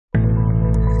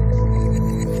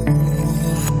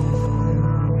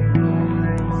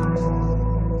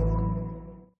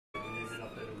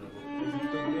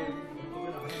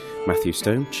Matthew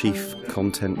Stone, Chief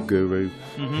Content Guru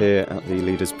here at the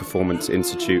Leaders Performance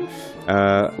Institute.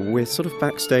 We're sort of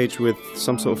backstage with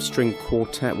some sort of string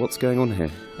quartet. What's going on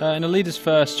here? In the Leaders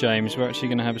First, James, we're actually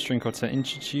going to have a string quartet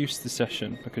introduce the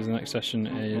session, because the next session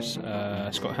is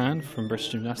Scott Hahn from British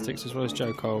Gymnastics, as well as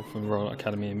Joe Cole from Royal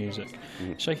Academy of Music.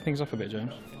 Shaking things up a bit,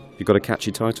 James. You got a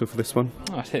catchy title for this one?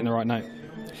 Oh, it's hitting the right note.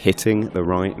 Hitting the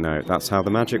right note. That's how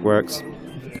the magic works.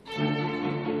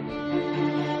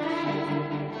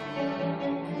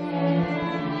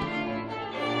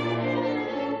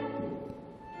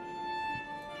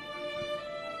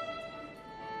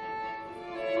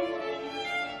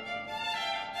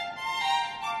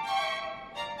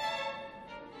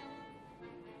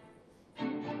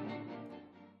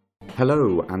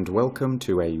 Hello and welcome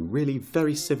to a really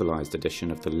very civilised edition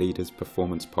of the Leaders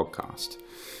Performance Podcast.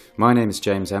 My name is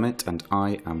James Emmett and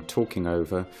I am talking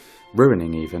over,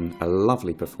 ruining even, a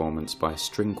lovely performance by a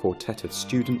string quartet of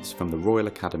students from the Royal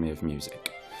Academy of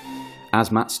Music.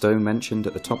 As Matt Stone mentioned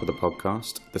at the top of the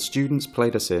podcast, the students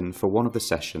played us in for one of the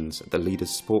sessions at the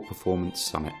Leaders Sport Performance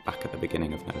Summit back at the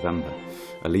beginning of November,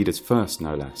 a Leaders First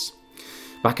no less.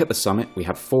 Back at the summit, we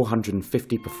had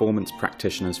 450 performance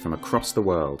practitioners from across the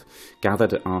world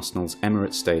gathered at Arsenal's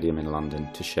Emirates Stadium in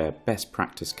London to share best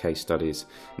practice case studies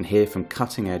and hear from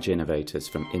cutting-edge innovators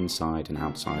from inside and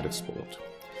outside of sport.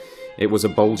 It was a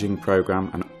bulging programme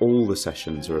and all the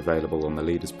sessions are available on the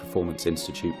Leaders Performance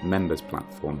Institute members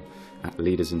platform at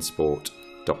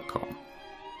leadersinsport.com.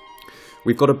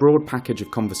 We've got a broad package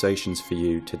of conversations for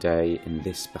you today in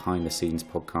this Behind the Scenes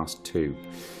podcast too.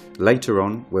 Later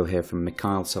on, we'll hear from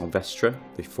Mikhail Silvestre,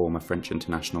 the former French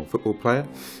international football player,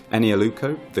 Eni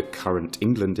Aluko, the current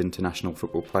England international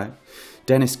football player,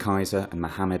 Dennis Kaiser and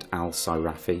Mohamed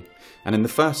Al-Sairafi. And in the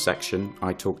first section,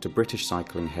 I talked to British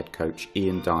cycling head coach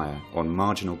Ian Dyer on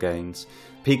marginal gains,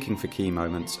 peaking for key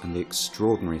moments and the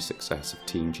extraordinary success of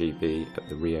Team GB at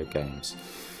the Rio Games.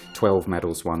 12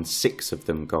 medals won, 6 of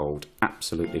them gold.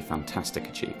 Absolutely fantastic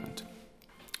achievement.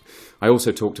 I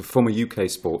also talked to former UK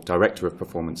Sport Director of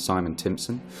Performance Simon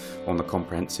Timpson on the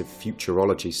comprehensive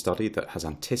futurology study that has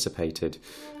anticipated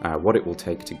what it will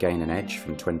take to gain an edge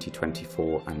from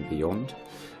 2024 and beyond.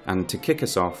 And to kick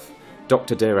us off,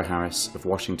 Dr. Dara Harris of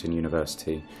Washington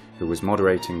University, who was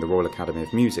moderating the Royal Academy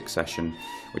of Music session,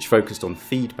 which focused on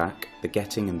feedback, the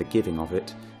getting and the giving of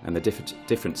it, and the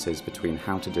differences between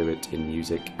how to do it in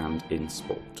music and in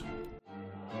sport.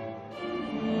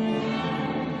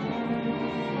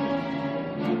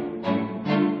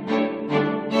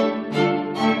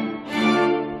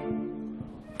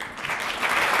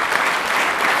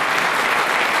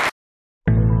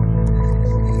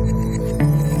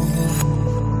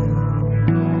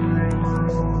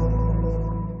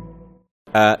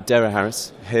 Dara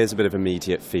Harris, here's a bit of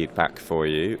immediate feedback for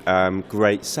you.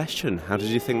 Great session. How did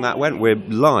you think that went? We're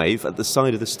live at the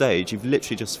side of the stage. You've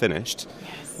literally just finished.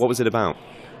 Yes. What was it about?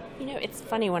 You know, it's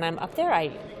funny, when I'm up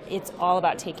there, it's all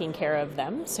about taking care of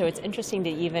them. So it's interesting to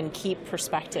even keep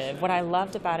perspective. What I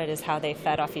loved about it is how they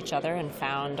fed off each other and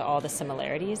found all the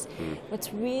similarities.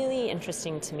 What's really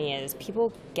interesting to me is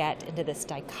people get into this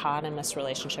dichotomous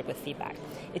relationship with feedback.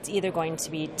 It's either going to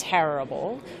be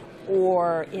terrible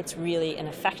or it's really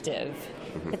ineffective.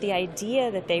 But the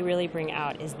idea that they really bring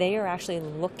out is they are actually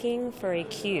looking for a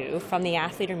cue from the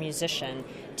athlete or musician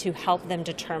to help them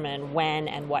determine when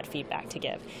and what feedback to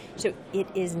give. So it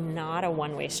is not a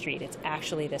one-way street. It's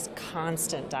actually this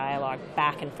constant dialogue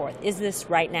back and forth. Is this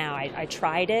right now? I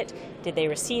tried it. Did they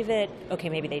receive it? Okay,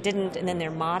 maybe they didn't. And then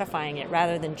they're modifying it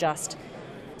rather than just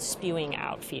spewing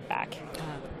out feedback.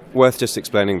 Worth just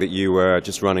explaining that you were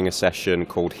just running a session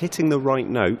called Hitting the Right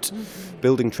Note,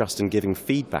 Building Trust and Giving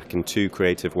Feedback in two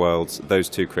creative worlds, those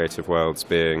two creative worlds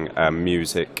being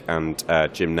music and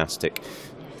gymnastics.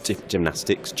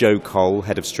 Joe Cole,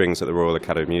 head of strings at the Royal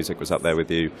Academy of Music, was up there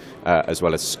with you, as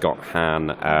well as Scott Hahn,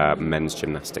 men's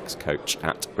gymnastics coach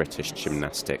at British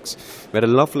Gymnastics. We had a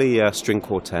lovely string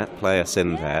quartet play us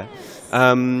in there.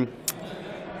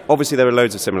 Obviously, there are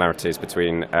loads of similarities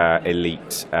between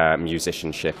elite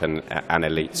musicianship and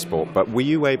elite sport, but were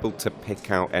you able to pick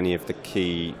out any of the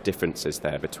key differences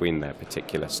there between their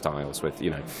particular styles? With,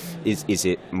 is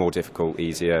it more difficult,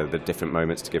 easier, the different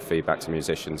moments to give feedback to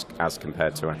musicians as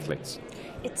compared to athletes?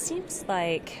 It seems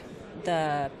like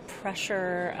the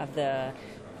pressure of the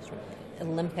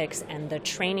Olympics and the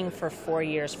training for 4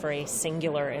 years for a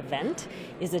singular event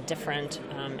is a different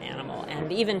animal.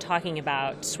 And even talking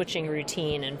about switching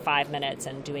routine in 5 minutes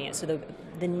and doing it. So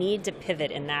the need to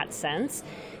pivot in that sense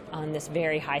on this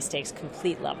very high stakes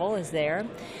complete level is there.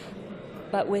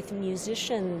 But with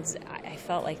musicians, I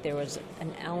felt like there was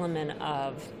an element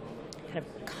of kind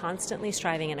of constantly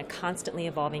striving and a constantly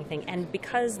evolving thing. And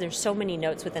because there's so many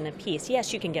notes within a piece,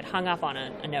 yes, you can get hung up on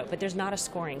a note, but there's not a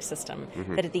scoring system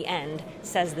that at the end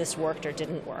says this worked or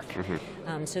didn't work.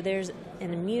 So there's,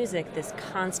 in music, this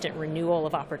constant renewal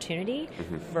of opportunity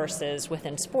versus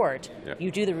within sport,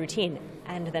 you do the routine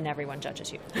and then everyone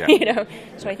judges you.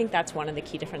 So I think that's one of the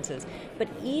key differences. But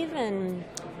even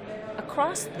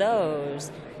across those,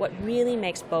 what really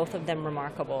makes both of them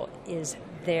remarkable is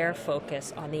their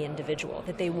focus on the individual,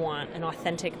 that they want an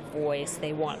authentic voice,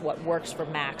 they want what works for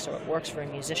Max or what works for a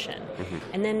musician.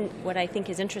 And then what I think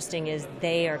is interesting is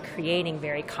they are creating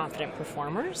very confident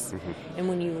performers. And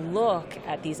when you look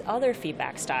at these other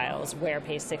feedback styles where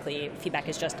basically feedback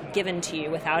is just given to you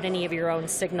without any of your own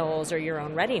signals or your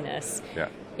own readiness,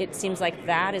 it seems like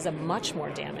that is a much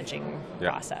more damaging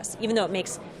process. Even though it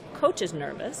makes coaches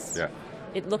nervous,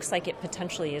 it looks like it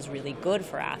potentially is really good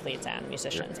for athletes and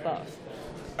musicians both.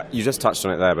 You just touched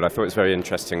on it there, but I thought it was very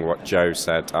interesting what Joe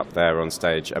said up there on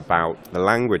stage about the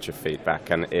language of feedback.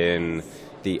 And in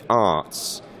the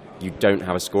arts, you don't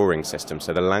have a scoring system,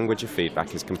 so the language of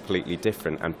feedback is completely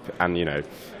different. And you know,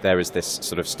 there is this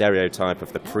sort of stereotype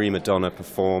of the prima donna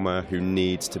performer who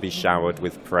needs to be showered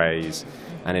with praise.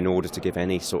 And in order to give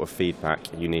any sort of feedback,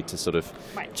 you need to sort of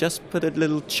just put a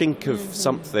little chink of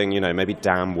something, you know, maybe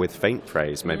damn with faint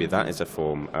praise. Maybe that is a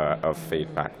form of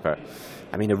feedback. But,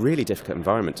 I mean, a really difficult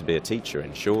environment to be a teacher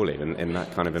in, surely, in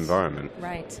that kind of environment.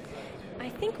 Right. I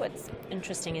think what's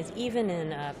interesting is even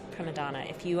in a prima donna,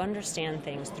 if you understand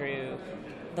things through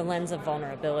the lens of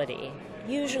vulnerability,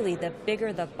 usually the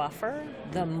bigger the buffer,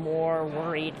 the more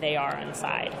worried they are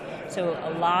inside. So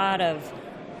a lot of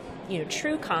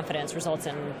true confidence results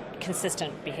in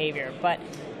consistent behavior. But,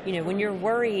 when you're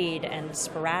worried and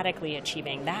sporadically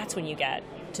achieving, that's when you get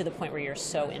to the point where you're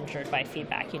so injured by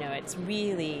feedback. It's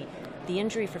really, the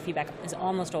injury for feedback is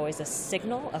almost always a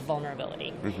signal of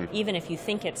vulnerability. Even if you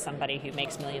think it's somebody who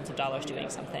makes millions of dollars doing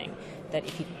something, that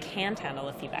if you can't handle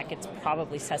the feedback, it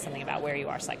probably says something about where you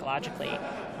are psychologically.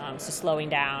 So slowing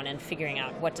down and figuring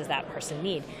out what does that person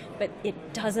need. But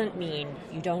it doesn't mean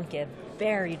you don't give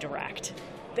very direct,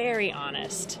 very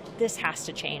honest, this has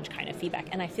to change kind of feedback.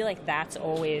 And I feel like that's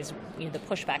always the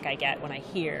pushback I get when I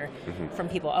hear from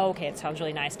people, okay, it sounds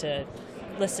really nice to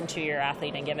listen to your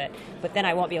athlete and give it, but then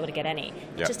I won't be able to get any.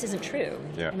 It just isn't true.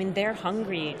 I mean, they're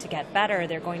hungry to get better.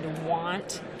 They're going to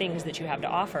want things that you have to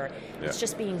offer. It's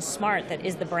just being smart that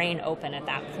is the brain open at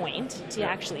that point to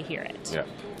actually hear it.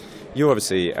 You're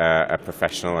obviously a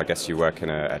professional. I guess you work in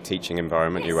a teaching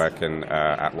environment. You work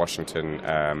at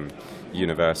Washington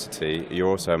University. You're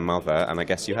also a mother, and I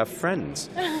guess you have friends.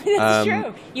 That's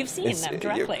true. You've seen them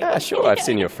directly. Yeah, sure. I've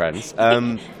seen your friends.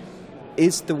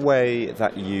 Is the way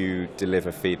that you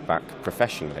deliver feedback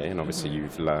professionally, and obviously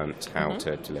you've learnt how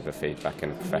to deliver feedback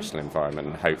in a professional environment,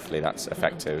 and hopefully that's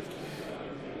effective.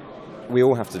 We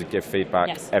all have to give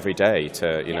feedback every day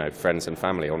to friends and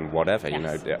family on whatever.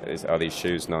 Are these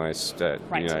shoes nice?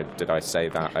 Did I say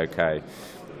that okay?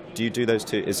 Do you do those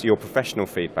two? Is your professional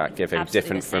feedback giving Absolutely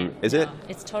different the same. from? Is it?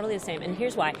 It's totally the same, and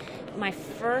here's why. My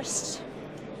first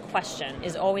question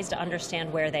is always to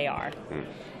understand where they are.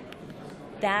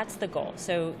 That's the goal.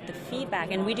 So the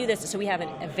feedback, and we do this, so we have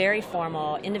a very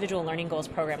formal individual learning goals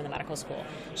program in the medical school.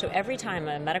 So every time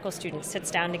a medical student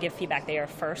sits down to give feedback, they are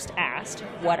first asked,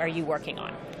 what are you working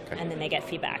on? Okay. And then they get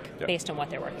feedback based on what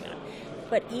they're working on.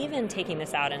 But even taking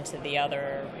this out into the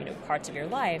other parts of your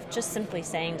life, just simply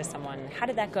saying to someone, how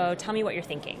did that go? Tell me what you're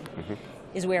thinking.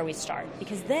 Is where we start.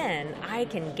 Because then I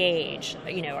can gauge,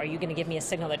 are you going to give me a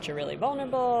signal that you're really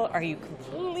vulnerable? Are you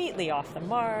completely off the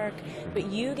mark? But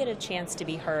you get a chance to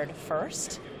be heard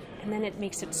first, and then it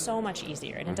makes it so much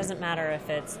easier. And it doesn't matter if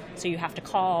it's, so you have to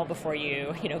call before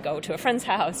you, go to a friend's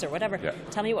house or whatever.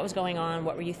 Tell me what was going on,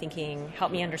 what were you thinking,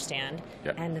 help me understand,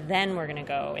 and then we're going to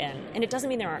go in. And it doesn't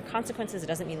mean there aren't consequences, it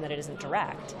doesn't mean that it isn't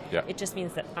direct. It just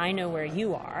means that I know where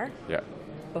you are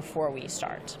before we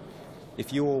start.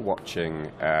 If you're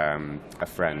watching a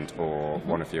friend or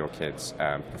one of your kids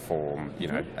perform,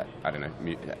 I don't know,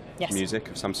 music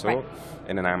of some sort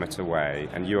in an amateur way,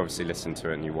 and you obviously listen to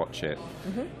it and you watch it,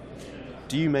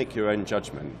 do you make your own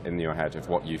judgment in your head of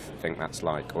what you think that's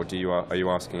like, or are you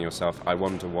asking yourself, I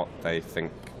wonder what they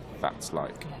think that's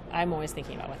like? I'm always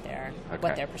thinking about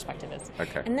what their perspective is.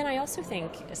 And then I also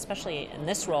think, especially in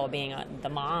this role, being the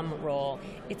mom role,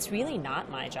 it's really not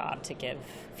my job to give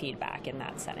feedback in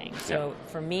that setting. So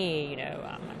for me,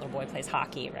 my little boy plays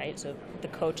hockey, right? So the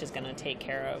coach is going to take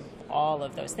care of all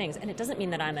of those things. And it doesn't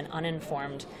mean that I'm an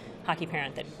uninformed hockey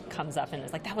parent that comes up and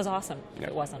is like, that was awesome, if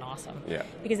it wasn't awesome.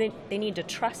 Because they need to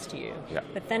trust you.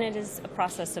 But then it is a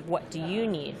process of what do you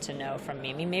need to know from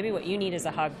me? I mean, maybe what you need is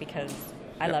a hug because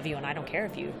I love you, and I don't care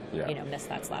if you miss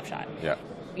that slap shot.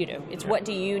 It's what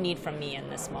do you need from me in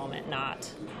this moment, not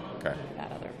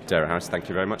that other. Sarah Harris, thank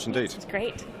you very much indeed. It's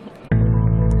great.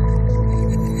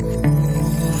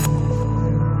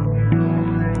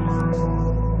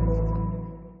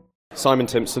 Simon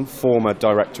Timpson, former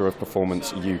Director of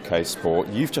Performance UK Sport.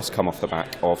 You've just come off the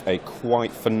back of a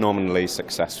quite phenomenally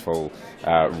successful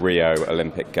Rio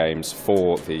Olympic Games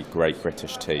for the Great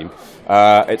British team.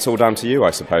 It's all down to you, I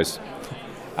suppose.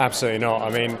 Absolutely not. I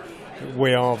mean,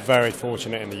 we are very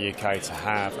fortunate in the UK to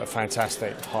have a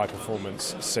fantastic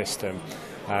high-performance system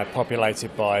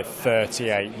populated by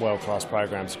 38 world-class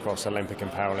programmes across Olympic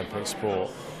and Paralympic sport,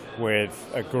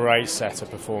 with a great set of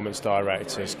performance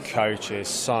directors, coaches,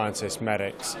 scientists,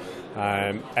 medics,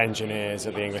 engineers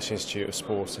at the English Institute of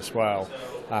Sport as well,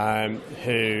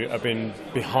 who have been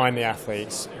behind the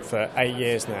athletes for 8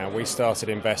 years now. We started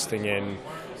investing in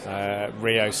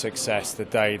Rio's success the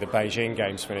day the Beijing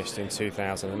Games finished in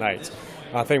 2008.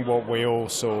 I think what we all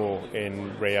saw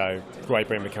in Rio, Great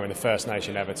Britain becoming the first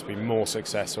nation ever to be more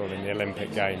successful in the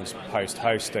Olympic Games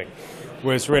post-hosting,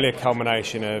 was really a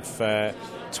culmination of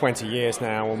 20 years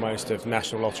now almost of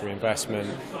national lottery investment,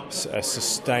 a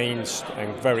sustained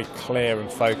and very clear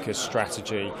and focused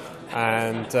strategy,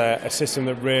 and a system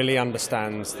that really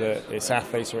understands that its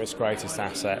athletes are its greatest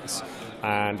assets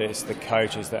and it's the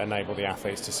coaches that enable the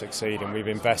athletes to succeed, and we've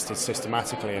invested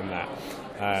systematically in that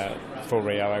for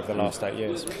Rio over the last 8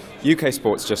 years. UK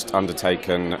Sport's just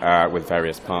undertaken, with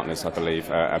various partners, I believe,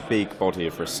 a big body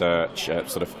of research,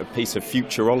 sort of a piece of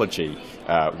futurology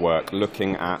work,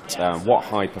 looking at what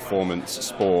high-performance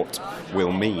sport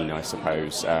will mean, I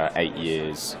suppose, 8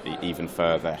 years, even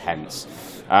further hence.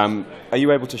 Are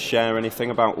you able to share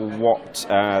anything about what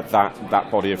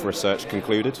that body of research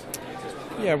concluded?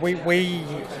 Yeah, we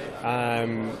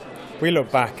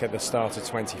look back at the start of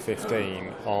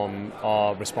 2015 on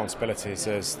our responsibilities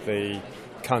as the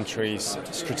country's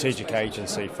strategic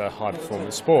agency for high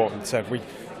performance sport, and said we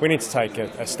need to take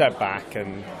a step back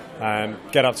and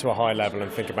get up to a high level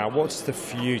and think about what's the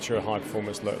future of high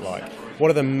performance look like. What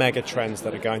are the mega trends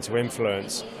that are going to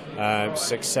influence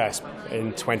success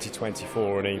in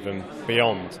 2024 and even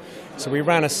beyond? So we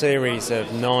ran a series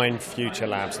of 9 future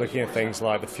labs looking at things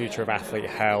like the future of athlete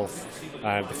health,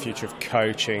 the future of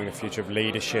coaching, the future of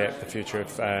leadership, the future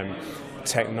of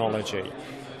technology.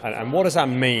 And what does that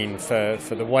mean for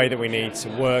the way that we need to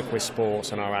work with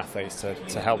sports and our athletes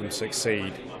to help them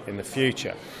succeed in the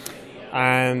future?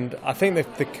 And I think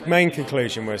the main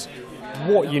conclusion was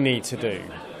what you need to do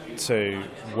to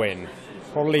win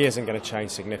probably isn't going to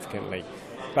change significantly.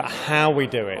 But how we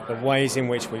do it, the ways in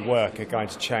which we work are going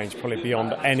to change probably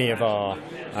beyond any of our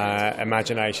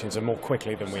imaginations and more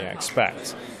quickly than we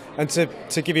expect. And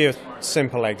to give you a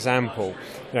simple example,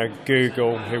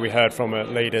 Google, who we heard from at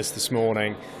Leaders this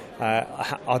morning,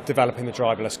 are developing the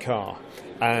driverless car.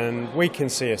 And we can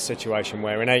see a situation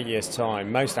where in 8 years'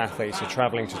 time, most athletes are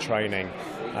travelling to training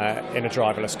in a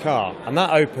driverless car. And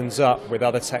that opens up with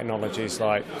other technologies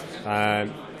like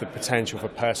the potential for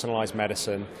personalised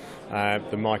medicine,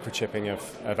 the microchipping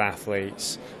of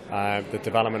athletes, the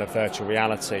development of virtual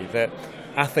reality, that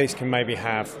athletes can maybe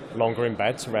have longer in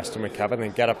bed to rest and recover and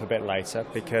then get up a bit later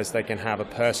because they can have a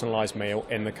personalised meal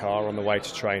in the car on the way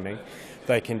to training.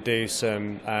 They can do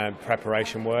some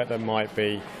preparation work that might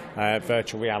be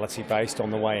virtual reality based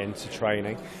on the way into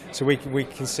training. So we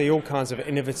can see all kinds of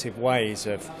innovative ways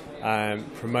of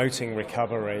promoting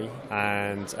recovery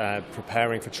and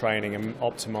preparing for training and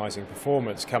optimising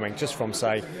performance coming just from,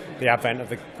 say, the advent of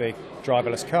the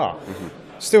driverless car. Mm-hmm.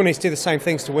 Still needs to do the same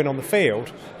things to win on the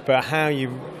field, but how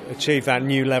you achieve that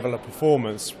new level of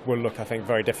performance will look, I think,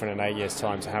 very different in 8 years'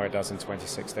 time to how it does in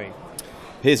 2016.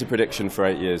 Here's a prediction for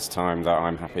 8 years' time that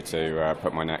I'm happy to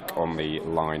put my neck on the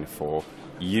line for.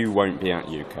 You won't be at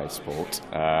UK Sport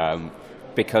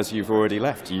because you've already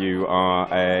left. You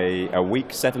are a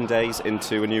week, 7 days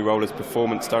into a new role as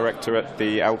performance director at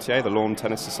the LTA, the Lawn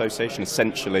Tennis Association,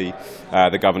 essentially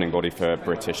the governing body for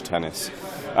British tennis.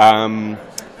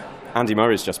 Andy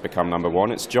Murray's just become number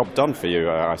 1. It's job done for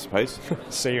you, I suppose.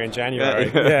 See you in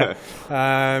January. Yeah.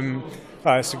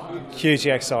 It's a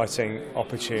hugely exciting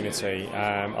opportunity.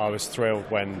 I was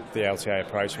thrilled when the LTA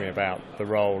approached me about the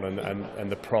role and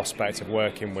the prospect of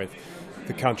working with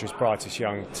the country's brightest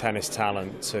young tennis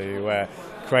talent to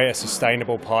create a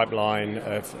sustainable pipeline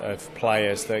of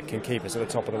players that can keep us at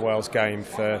the top of the world's game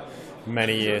for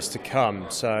many years to come.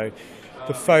 So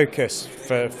the focus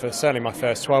for certainly my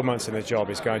first 12 months in the job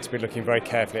is going to be looking very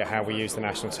carefully at how we use the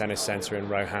National Tennis Centre in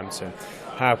Roehampton.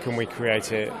 How can we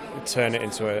create it, turn it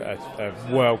into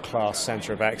a world-class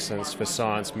centre of excellence for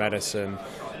science, medicine,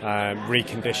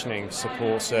 reconditioning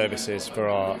support services for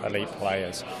our elite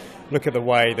players. Look at the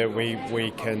way that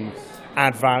we can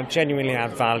genuinely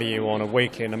add value on a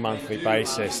weekly and a monthly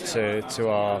basis to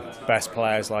our best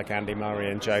players like Andy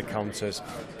Murray and Joe Compter's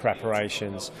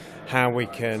preparations, how we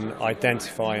can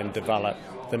identify and develop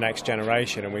the next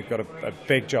generation, and we've got a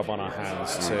big job on our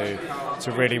hands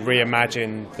to really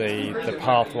reimagine the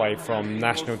pathway from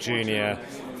national junior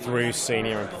through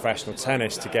senior and professional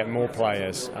tennis to get more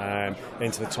players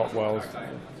into the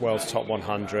world's top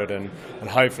 100 and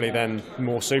hopefully then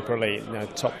more super elite,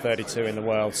 top 32 in the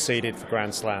world, seeded for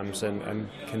Grand Slams and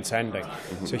contending.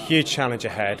 So a huge challenge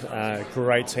ahead,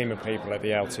 great team of people at the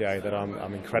LTA that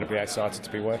I'm incredibly excited to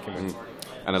be working with.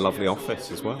 And a lovely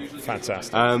office as well.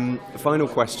 Fantastic. Final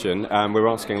question. We're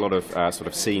asking a lot of sort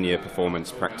of senior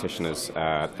performance practitioners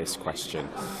this question.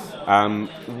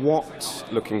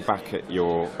 Looking back at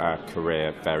your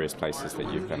career, various places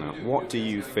that you've been at, what do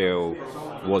you feel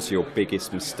was your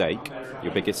biggest mistake,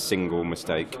 your biggest single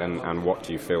mistake, and what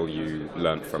do you feel you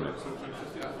learnt from it?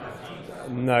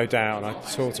 No doubt. I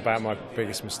talked about my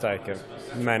biggest mistake at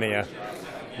many a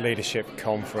leadership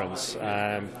conference.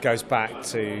 Goes back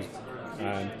to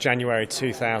January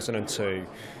 2002,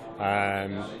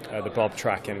 at the Bob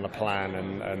track in La Plan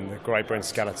and the Great Britain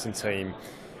skeleton team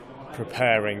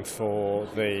preparing for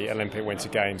the Olympic Winter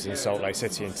Games in Salt Lake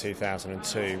City in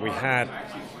 2002. We had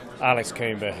Alex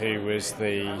Coomber, who was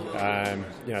the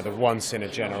once in a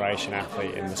generation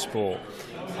athlete in the sport,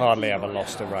 hardly ever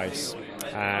lost a race,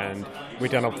 and we'd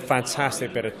done a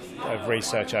fantastic bit of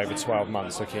research over 12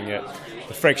 months looking at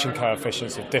the friction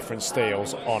coefficients of different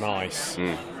steels on ice.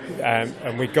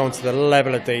 And we'd gone to the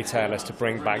level of detail as to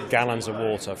bring back gallons of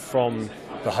water from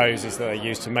the hoses that they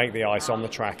used to make the ice on the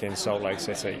track in Salt Lake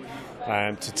City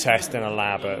to test in a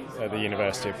lab at the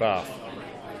University of Bath.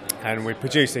 And we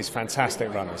produced these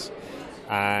fantastic runners.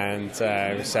 And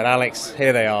we said, Alex,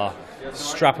 here they are,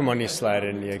 strap them on your sled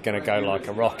and you're going to go like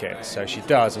a rocket. So she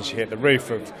does, and she hit the roof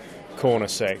of corner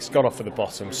 6, got off at the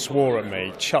bottom, swore at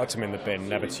me, chucked them in the bin,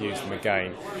 never to use them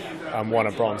again, and won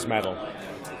a bronze medal.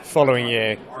 Following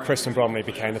year, Kristen Bromley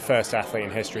became the first athlete in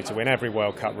history to win every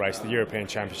World Cup race, the European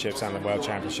Championships and the World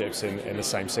Championships in the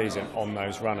same season on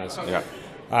those runners. Yeah.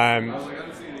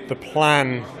 The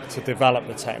plan to develop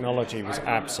the technology was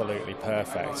absolutely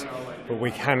perfect, but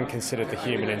we hadn't considered the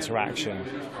human interaction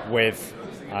with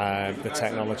the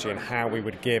technology and how we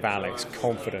would give Alex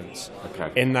confidence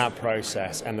in that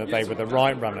process, and that they were the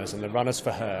right runners and the runners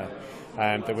for her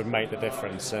that would make the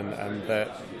difference, and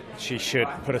that she should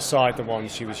put aside the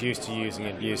ones she was used to using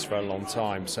and used for a long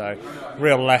time. So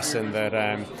real lesson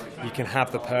that you can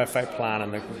have the perfect plan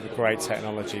and the great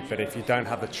technology, but if you don't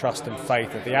have the trust and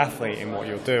faith of the athlete in what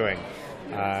you're doing,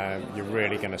 you're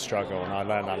really going to struggle, and I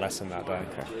learned that lesson that day.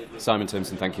 Simon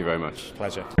Timpson, thank you very much.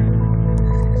 Pleasure.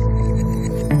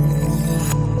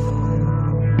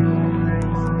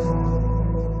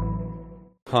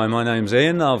 Hi, my name's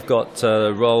Ian. I've got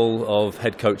the role of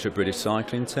head coach at British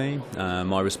Cycling Team.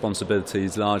 My responsibility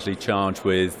is largely charged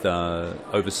with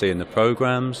overseeing the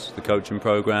programmes, the coaching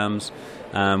programmes,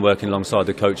 and working alongside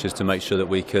the coaches to make sure that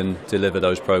we can deliver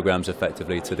those programmes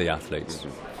effectively to the athletes.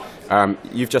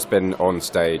 You've just been on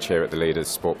stage here at the Leaders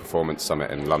Sport Performance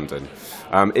Summit in London.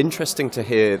 Interesting to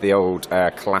hear the old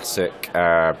classic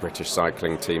British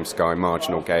Cycling Team Sky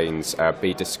marginal gains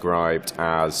be described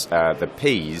as the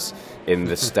peas in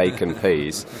the steak and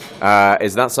peas.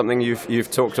 Is that something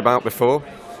you've talked about before?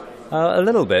 A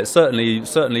little bit,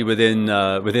 certainly within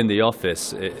the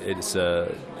office. It's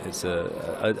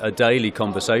a daily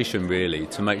conversation, really,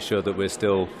 to make sure that we're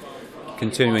still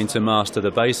continuing to master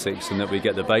the basics and that we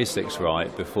get the basics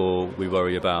right before we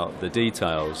worry about the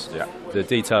details. Yeah. The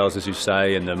details, as you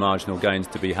say, and the marginal gains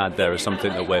to be had there are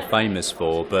something that we're famous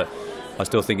for, but I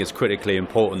still think it's critically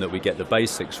important that we get the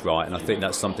basics right, and I think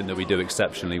that's something that we do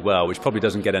exceptionally well, which probably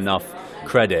doesn't get enough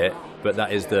credit, but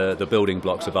that is the building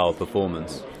blocks of our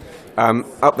performance.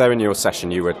 Up there in your session,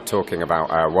 you were talking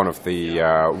about one of the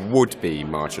would-be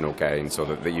marginal gains, or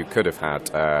that you could have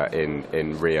had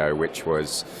in Rio, which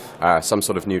was some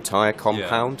sort of new tyre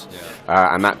compound,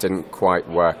 and that didn't quite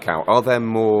work out. Are there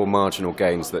more marginal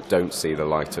gains that don't see the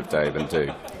light of day than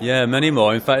do? Yeah, many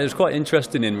more. In fact, it was quite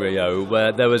interesting in Rio,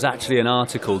 where there was actually an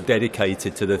article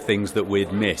dedicated to the things that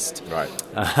we'd missed. Right.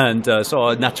 And so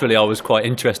I was quite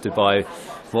interested by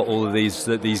what all of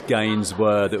these gains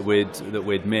were that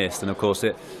we'd missed. And of course,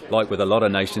 it, like with a lot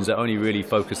of nations, it only really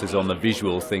focuses on the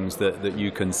visual things that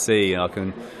you can see. And I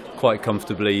can quite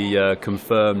comfortably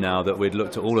confirm now that we'd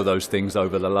looked at all of those things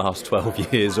over the last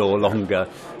 12 years or longer,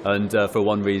 and for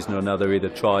one reason or another either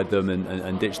tried them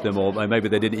and ditched them, or maybe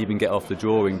they didn't even get off the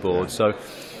drawing board. So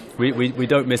we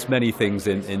don't miss many things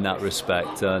in that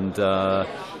respect, and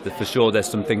for sure there's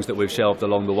some things that we've shelved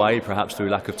along the way, perhaps through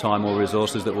lack of time or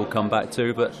resources, that we'll come back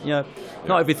to. But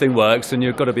not everything works, and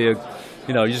you've got to be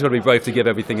you just got to be brave to give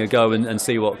everything a go and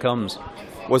see what comes.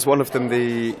 Was one of them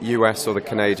the US or the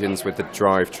Canadians with the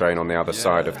drivetrain on the other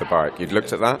side of the bike? You'd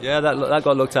looked at that? Yeah, that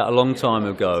got looked at a long time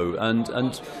ago, and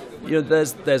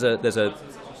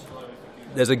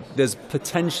there's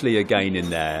potentially a gain in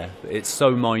there. It's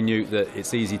so minute that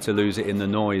it's easy to lose it in the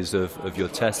noise of your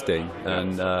testing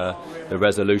and the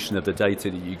resolution of the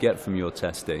data that you get from your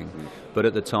testing. But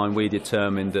at the time, we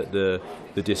determined that the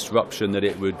disruption that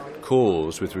it would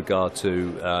cause with regard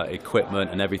to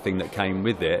equipment and everything that came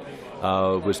with it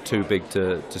was too big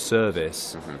to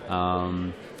service.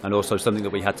 And also something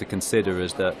that we had to consider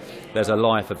is that there's a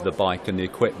life of the bike and the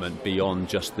equipment beyond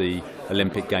just the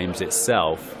Olympic Games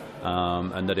itself.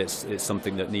 And that it's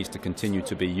something that needs to continue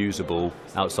to be usable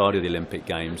outside of the Olympic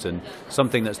Games, and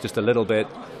something that's just a little bit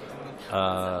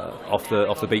off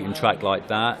the beaten track like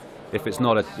that, if it's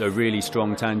not a really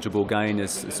strong tangible gain,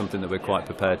 is something that we're quite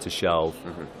prepared to shelve.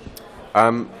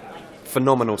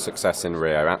 Phenomenal success in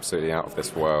Rio, absolutely out of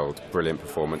this world, brilliant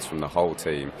performance from the whole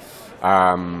team.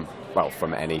 Well,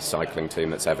 from any cycling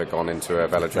team that's ever gone into a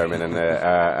velodrome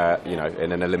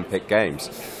in an Olympic Games.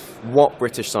 What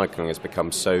British cycling has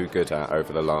become so good at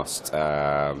over the last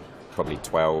probably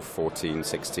 12, 14,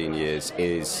 16 years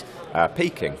is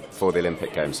peaking for the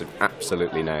Olympic Games. Have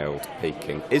absolutely nailed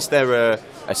peaking. Is there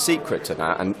a secret to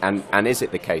that? And is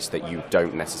it the case that you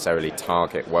don't necessarily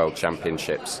target World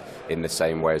Championships in the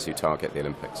same way as you target the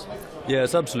Olympics? Yeah,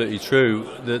 it's absolutely true.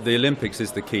 The Olympics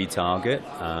is the key target,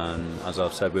 and as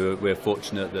I've said, we're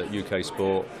fortunate that UK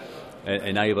Sport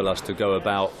enable us to go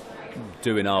about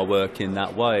doing our work in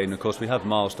that way. And of course we have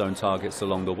milestone targets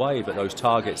along the way, but those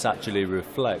targets actually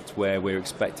reflect where we're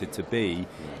expected to be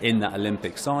in that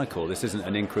Olympic cycle. This isn't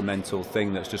an incremental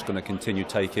thing that's just going to continue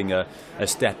taking a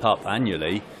step up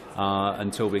annually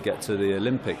until we get to the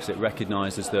Olympics. It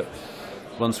recognises that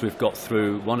once we've got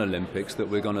through one Olympics, that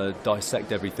we're going to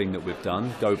dissect everything that we've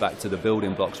done, go back to the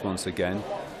building blocks once again,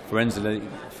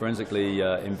 forensically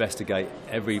investigate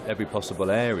every possible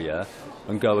area,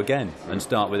 and go again and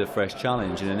start with a fresh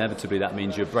challenge. And inevitably that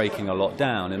means you're breaking a lot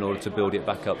down in order to build it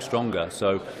back up stronger.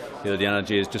 So the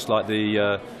analogy is just like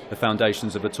the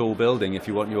foundations of a tall building. If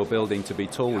you want your building to be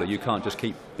taller, you can't just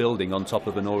keep building on top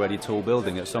of an already tall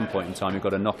building. At some point in time you've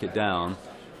got to knock it down,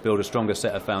 build a stronger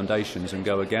set of foundations and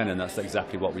go again, and that's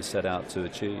exactly what we set out to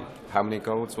achieve. How many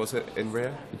golds was it in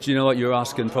Rio? Do you know what, you're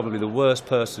asking probably the worst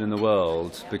person in the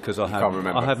world, because I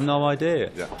have no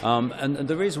idea. Yeah. And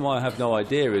the reason why I have no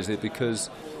idea is because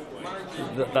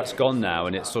that's gone now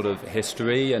and it's sort of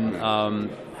history, and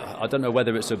I don't know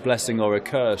whether it's a blessing or a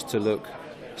curse to look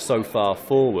so far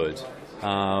forward,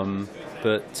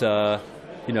 but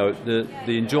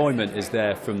the enjoyment is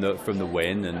there from the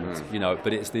win, and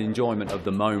but it's the enjoyment of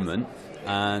the moment,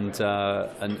 and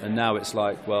now it's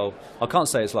like, well, I can't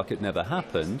say it's like it never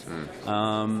happened,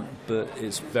 but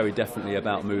it's very definitely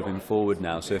about moving forward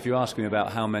now. So if you're asking me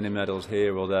about how many medals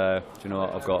here or there, do you know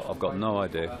what, I've got no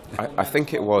idea. I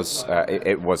think it was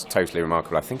totally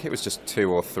remarkable. I think it was just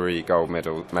 2 or 3 gold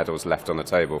medals left on the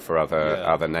table for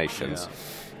other nations. Yeah.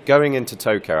 Going into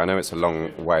Tokyo, I know it's a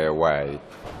long way away.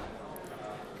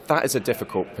 That is a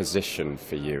difficult position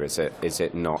for you, is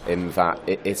it not? In that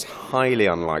it's highly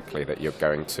unlikely that you're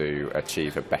going to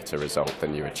achieve a better result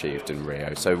than you achieved in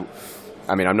Rio. So,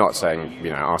 I mean, I'm not saying,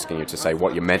 asking you to say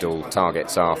what your medal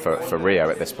targets are for Rio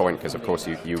at this point, because of course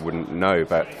you wouldn't know,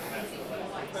 but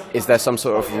is there some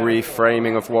sort of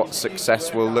reframing of what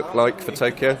success will look like for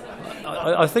Tokyo?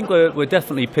 I think we're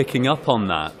definitely picking up on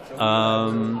that.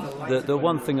 The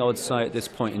one thing I would say at this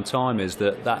point in time is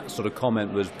that sort of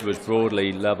comment was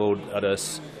broadly levelled at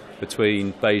us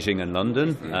between Beijing and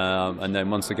London, and then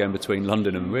once again between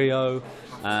London and Rio,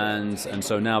 and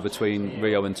so now between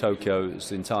Rio and Tokyo,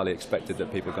 it's entirely expected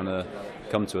that people are going to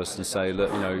come to us and say,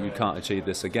 look, you can't achieve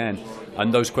this again.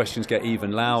 And those questions get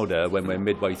even louder when we're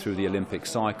midway through the Olympic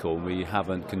cycle. We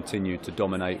haven't continued to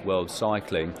dominate world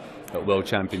cycling at World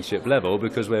Championship level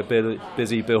because we're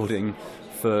busy building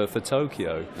for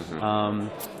Tokyo.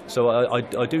 So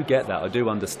I do get that, I do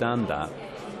understand that.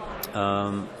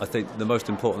 I think the most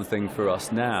important thing for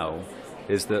us now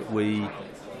is that we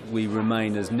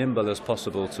remain as nimble as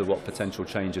possible to what potential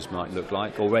changes might look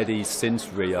like. Already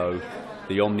since Rio,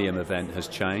 the Omnium event has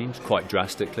changed quite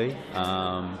drastically.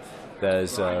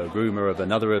 There's a rumour of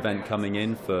another event coming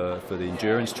in for the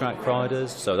endurance track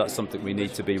riders, so that's something we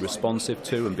need to be responsive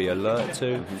to and be alert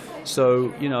to.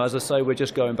 So, as I say, we're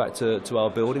just going back to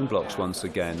our building blocks once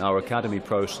again. Our academy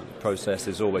process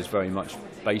is always very much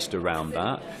based around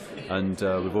that, and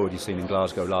we've already seen in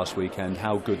Glasgow last weekend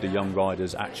how good the young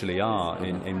riders actually are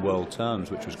in world terms,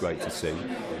 which was great to see.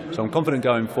 So I'm confident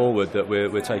going forward that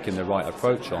we're taking the right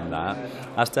approach on that.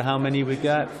 As to how many we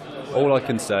get, all I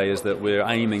can say is that we're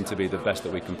aiming to be the best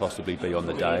that we can possibly be on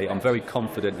the day. I'm very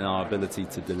confident in our ability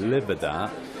to deliver that.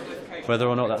 Whether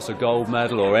or not that's a gold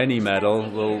medal or any medal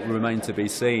will remain to be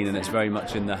seen, and it's very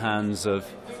much in the hands of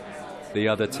the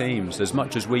other teams. As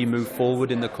much as we move forward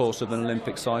in the course of an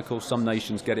Olympic cycle, some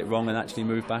nations get it wrong and actually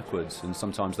move backwards, and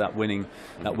sometimes that winning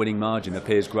margin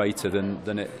appears greater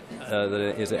than it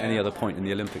is at any other point in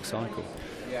the Olympic cycle.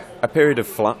 A period of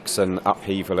flux and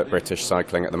upheaval at British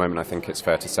cycling at the moment, I think it's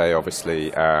fair to say.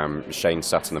 Obviously, Shane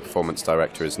Sutton, the performance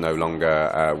director, is no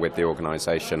longer with the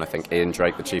organisation. I think Ian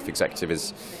Drake, the chief executive,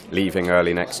 is leaving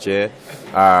early next year.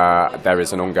 There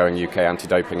is an ongoing UK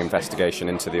anti-doping investigation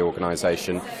into the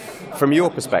organisation. From your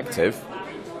perspective,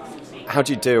 how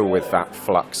do you deal with that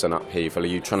flux and upheaval? Are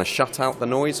you trying to shut out the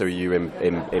noise, or are you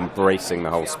embracing the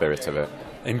whole spirit of it?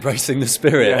 Embracing the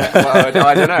spirit. Yeah. Well,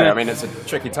 I don't know. I mean, it's a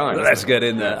tricky time. Let's get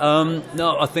in there.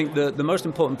 No, I think the most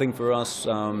important thing for us,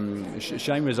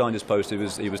 Shane resigned his post. He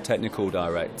was technical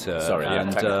director.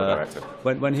 Technical director.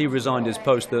 When he resigned his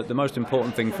post, the most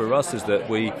important thing for us is that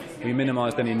we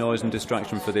minimised any noise and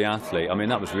distraction for the athlete. I mean,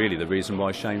 that was really the reason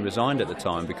why Shane resigned at the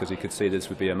time, because he could see this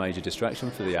would be a major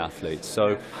distraction for the athletes.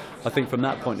 So I think from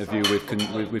that point of view,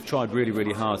 we've tried really,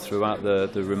 really hard throughout the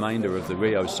remainder of the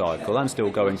Rio cycle, and still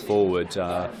going forward,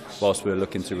 whilst we're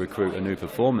looking to recruit a new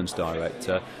performance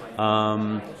director,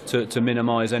 to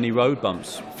minimise any road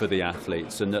bumps for the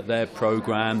athletes, and that their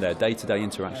programme, their day-to-day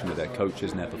interaction with their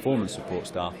coaches and their performance support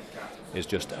staff is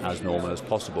just as normal as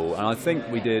possible. And I think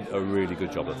we did a really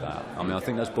good job of that. I mean, I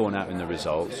think that's borne out in the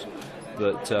results.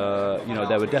 But,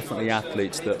 there were definitely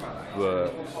athletes that were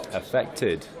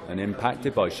affected and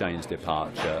impacted by Shane's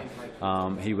departure.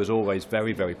 He was always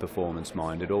very, very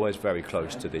performance-minded, always very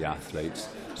close to the athletes.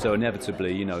 So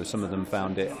inevitably, some of them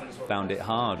found it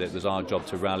hard. It was our job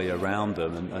to rally around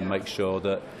them and make sure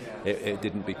that it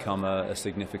didn't become a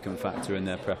significant factor in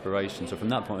their preparation. So from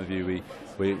that point of view,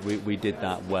 we did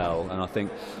that well. And I think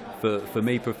for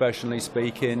me, professionally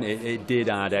speaking, it did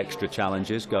add extra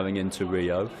challenges going into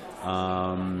Rio.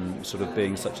 Sort of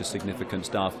being such a significant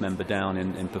staff member down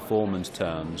in performance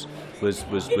terms was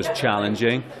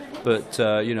challenging, but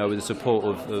with the support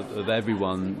of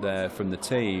everyone there from the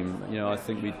team, I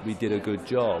think we did a good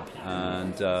job,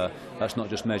 and that's not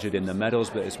just measured in the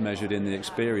medals, but it's measured in the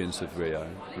experience of Rio.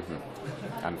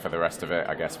 Mm-hmm. And for the rest of it,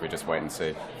 I guess we just wait and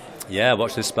see. Yeah,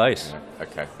 watch this space. Yeah.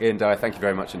 Okay, Ian Dyer, thank you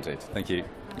very much indeed. Thank you.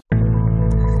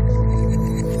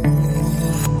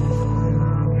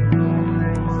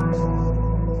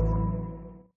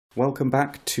 Welcome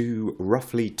back to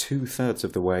roughly 2/3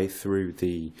 of the way through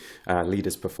the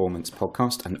Leaders Performance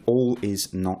podcast, and all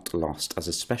is not lost. As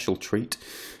a special treat,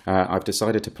 I've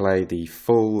decided to play the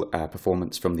full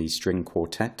performance from the string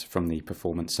quartet from the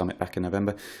Performance Summit back in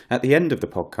November at the end of the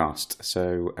podcast.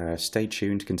 So stay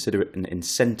tuned, consider it an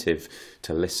incentive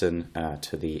to listen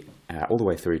to the all the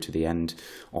way through to the end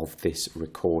of this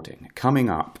recording. Coming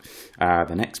up,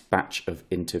 the next batch of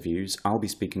interviews, I'll be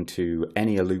speaking to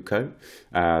Eni Aluko,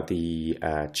 the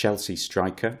Chelsea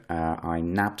striker. I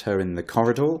nabbed her in the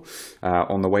corridor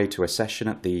on the way to a session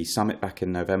at the summit back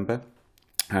in November.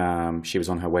 She was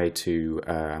on her way to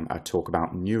a talk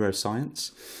about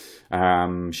neuroscience.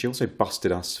 She also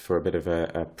busted us for a bit of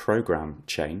a program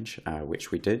change,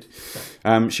 which we did.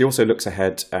 She also looks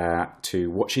ahead to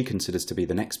what she considers to be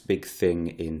the next big thing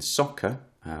in soccer,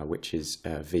 which is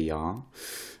VR.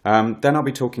 Then I'll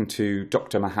be talking to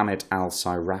Dr. Mohammed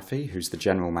Al-Sairafi, who's the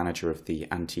General Manager of the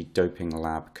Anti-Doping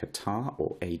Lab Qatar,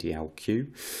 or ADLQ.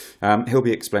 He'll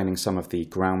be explaining some of the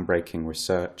groundbreaking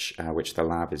research which the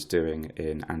lab is doing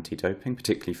in anti-doping,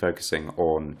 particularly focusing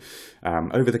on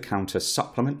over-the-counter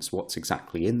supplements, what's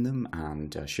exactly in them,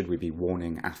 and should we be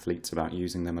warning athletes about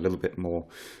using them a little bit more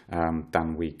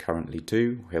than we currently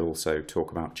do. He'll also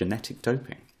talk about genetic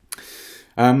doping.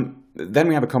 Then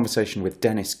we have a conversation with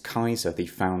Dennis Kaiser, the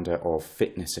founder of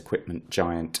fitness equipment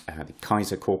giant, the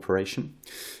Kaiser Corporation.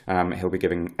 He'll be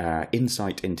giving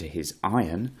insight into his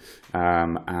iron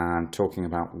and talking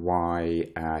about why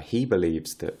he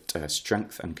believes that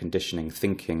strength and conditioning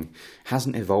thinking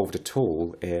hasn't evolved at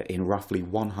all in roughly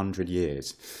 100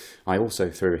 years. I also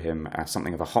threw him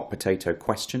something of a hot potato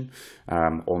question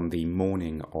on the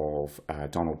morning of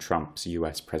Donald Trump's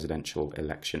US presidential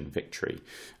election victory,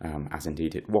 as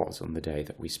indeed it was on the day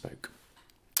that we spoke.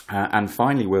 And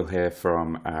finally, we'll hear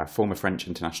from former French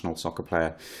international soccer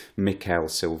player Mickaël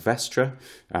Silvestre,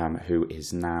 who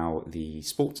is now the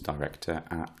sports director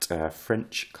at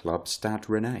French club Stade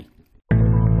Rennais.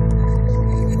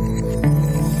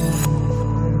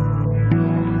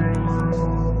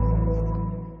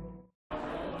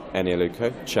 Eni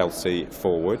Aluko, Chelsea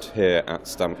forward here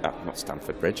at not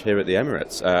Stamford Bridge, here at the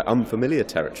Emirates. Unfamiliar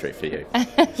territory for you.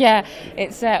 Yeah,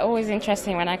 it's always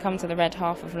interesting when I come to the red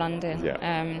half of London.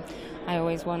 Yeah. I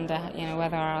always wonder,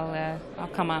 whether I'll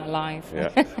come out alive. Yeah.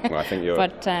 Well, I think you're.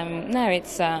 But no,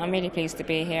 I'm really pleased to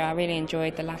be here. I really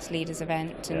enjoyed the last leaders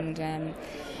event, and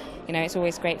it's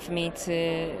always great for me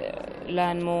to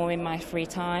learn more in my free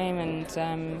time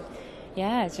and.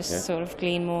 Sort of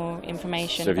glean more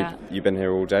information. So have you been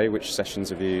here all day? Which sessions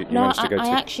have you managed to go to? I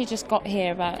actually just got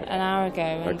here about an hour ago,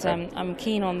 and I'm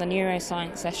keen on the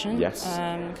neuroscience session. Yes,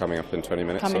 coming up in 20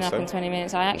 minutes. Coming up in 20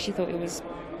 minutes. I actually thought it was.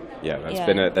 Yeah,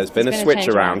 there's been a switch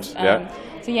around.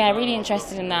 Really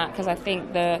interested in that because I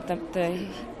think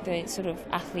the sort of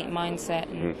athlete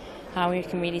mindset and how we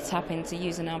can really tap into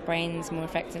using our brains more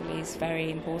effectively is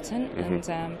very important,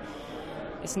 and.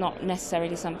 It's not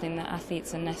necessarily something that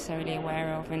athletes are necessarily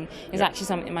aware of, and it's actually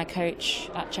something my coach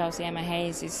at Chelsea, Emma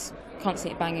Hayes, is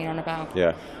constantly banging on about.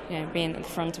 Yeah. Being at the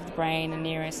front of the brain and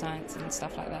neuroscience and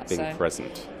stuff like that. Being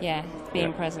present. Yeah,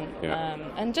 being present,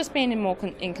 and just being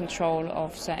in control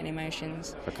of certain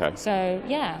emotions. Okay. So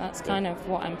that's kind of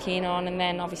what I'm keen on, and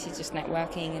then obviously just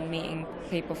networking and meeting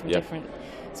people from different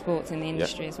sports in the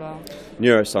industry as well.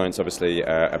 Neuroscience, obviously,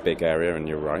 a big area, and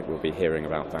you're right, we'll be hearing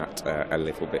about that a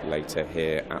little bit later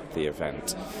here at the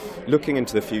event. Looking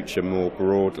into the future more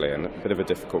broadly, and a bit of a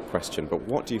difficult question, but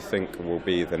what do you think will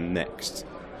be the next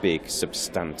big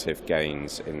substantive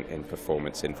gains in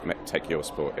performance, take your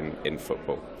sport, in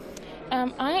football?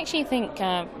 I actually think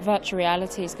virtual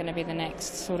reality is going to be the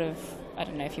next sort of, I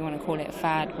don't know if you want to call it a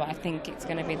fad, but I think it's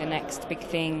going to be the next big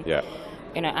thing. Yeah.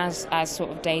 As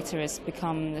sort of data has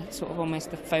become the sort of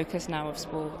almost the focus now of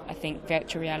sport, I think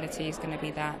virtual reality is going to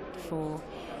be that for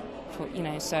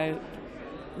so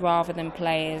rather than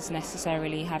players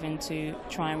necessarily having to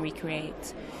try and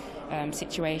recreate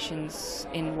situations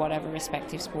in whatever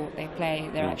respective sport they play,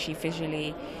 they're actually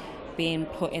visually being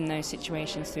put in those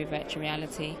situations through virtual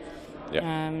reality.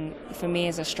 Yeah. For me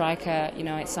as a striker,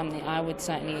 it's something I would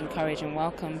certainly encourage and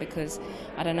welcome, because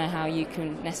I don't know how you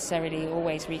can necessarily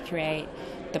always recreate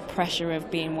the pressure of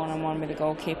being one-on-one with a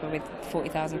goalkeeper with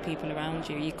 40,000 people around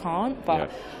you. You can't,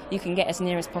 but you can get as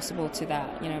near as possible to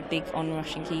that, big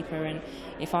on-rushing keeper. And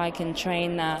if I can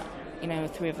train that,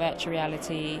 through a virtual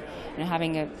reality,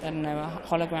 having a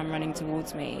hologram running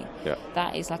towards me,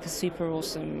 that is like a super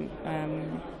awesome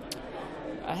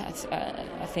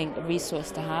I think a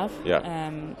resource to have.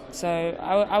 So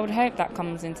I would hope that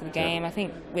comes into the game. I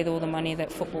think with all the money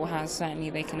that football has,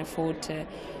 certainly we can afford to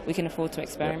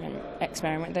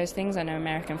experiment those things. I know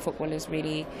American football has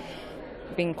really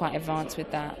been quite advanced with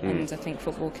that, and I think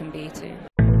football can be too.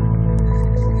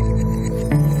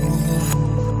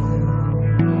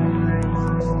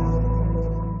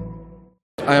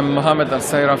 I am Mohamed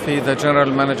Al-Sayrafi, the General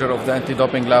Manager of the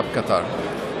Anti-Doping Lab Qatar.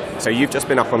 So you've just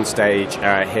been up on stage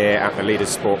here at the Leaders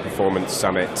Sport Performance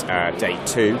Summit Day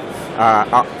 2,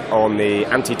 up on the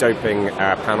anti-doping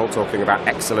panel, talking about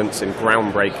excellence in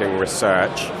groundbreaking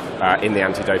research in the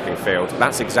anti-doping field.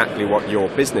 That's exactly what your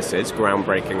business is,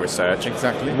 groundbreaking research.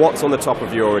 Exactly. What's on the top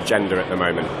of your agenda at the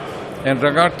moment? In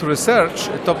regard to research,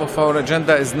 top of our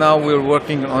agenda is now we're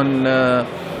working on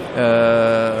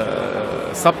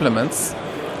supplements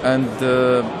and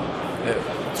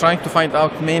trying to find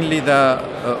out mainly the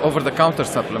over-the-counter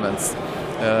supplements.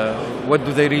 What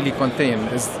do they really contain?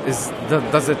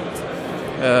 Does it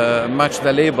match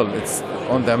the label it's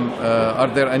on them? Are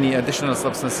there any additional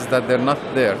substances that they're not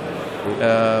there?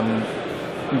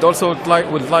 And also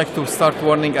would like to start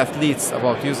warning athletes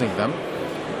about using them.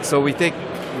 So we take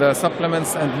the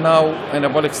supplements and now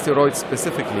anabolic steroids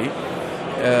specifically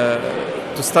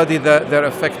to study their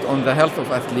effect on the health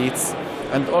of athletes,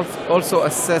 and also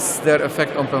assess their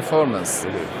effect on performance.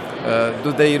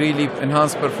 Do they really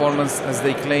enhance performance as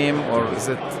they claim, or is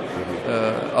it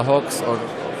a hoax,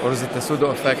 or is it a pseudo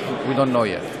effect? We don't know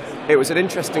yet. It was an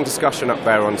interesting discussion up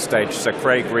there on stage. So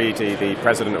Craig Reedy, the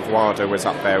president of WADA, was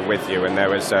up there with you, and there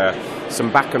was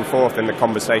some back and forth in the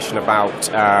conversation about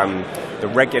the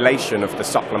regulation of the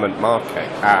supplement market.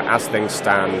 As things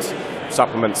stand,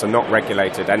 supplements are not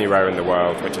regulated anywhere in the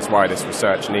world, which is why this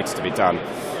research needs to be done.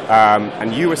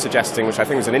 And you were suggesting, which I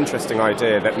think was an interesting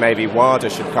idea, that maybe WADA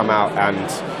should come out and,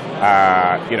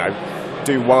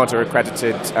 do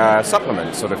WADA-accredited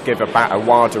supplements, sort of give a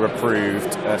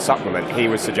WADA-approved supplement. He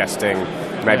was suggesting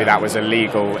maybe that was a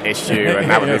legal issue and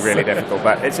that would yes. be really difficult.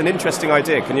 But it's an interesting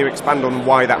idea. Can you expand on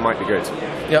why that might be good?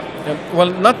 Yeah.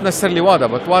 Well, not necessarily WADA,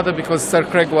 but WADA, because Sir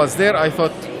Craig was there, I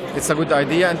thought it's a good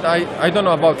idea. And I don't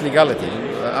know about legality.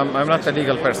 I'm not a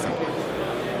legal person.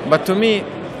 But to me,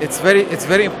 it's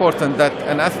very important that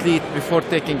an athlete, before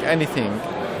taking anything,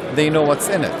 they know what's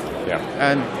in it. Yeah.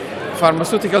 And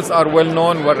pharmaceuticals are well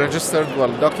known, well registered,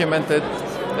 well documented.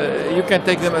 You can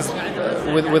take them as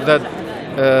with the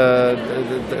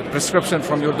prescription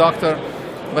from your doctor.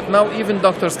 But now even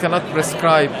doctors cannot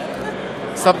prescribe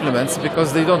supplements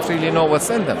because they don't really know what's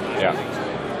in them. Yeah.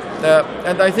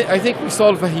 And I think we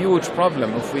solve a huge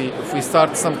problem if we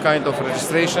start some kind of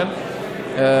registration.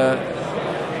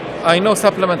 I know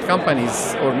supplement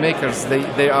companies or makers,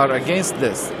 they are against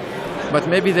this, but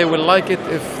maybe they will like it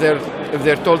if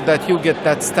they're told that you get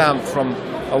that stamp from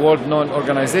a world-known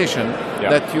organization yeah.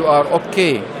 that you are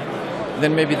okay.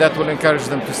 Then maybe that will encourage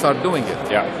them to start doing it.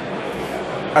 Yeah.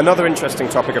 Another interesting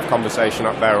topic of conversation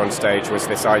up there on stage was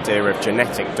this idea of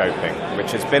genetic doping,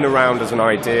 which has been around as an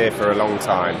idea for a long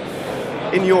time.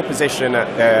 In your position at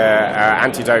the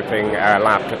anti-doping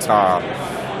lab Qatar,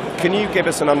 can you give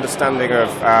us an understanding of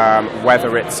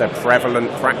whether it's a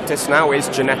prevalent practice now? Is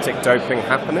genetic doping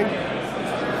happening?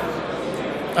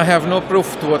 I have no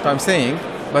proof to what I'm saying,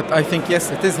 but I think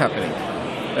yes, it is happening.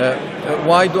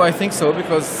 Why do I think so?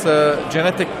 Because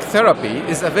genetic therapy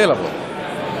is available,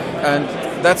 and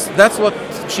that's what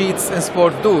cheats in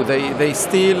sport do. They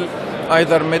steal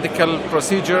either medical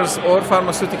procedures or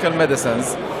pharmaceutical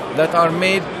medicines that are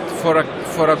made for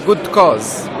a good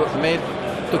cause, made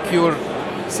to cure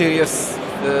serious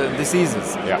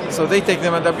diseases. Yeah. So they take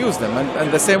them and abuse them, and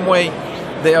the same way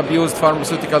they abused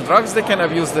pharmaceutical drugs, they can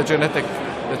abuse the genetic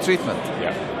treatment.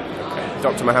 Yeah. Okay.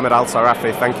 Dr. Mohammed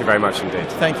Al-Sarafi, thank you very much indeed.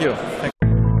 Thank you.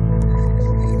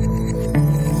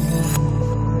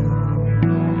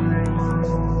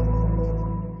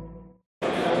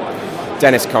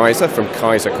 Dennis Kaiser from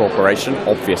Kaiser Corporation,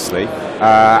 obviously.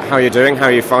 How are you doing? How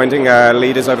are you finding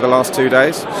leaders over the last 2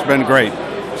 days? It's been great.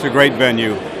 It's a great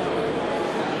venue.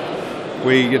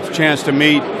 We get the chance to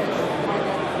meet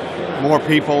more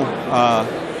people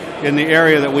in the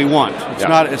area that we want.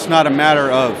 It's not a matter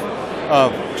of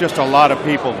just a lot of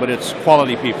people, but it's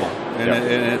quality people,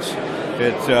 and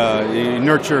you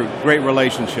nurture great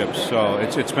relationships. So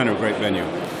it's been a great venue.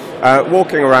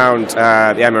 Walking around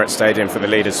the Emirates Stadium for the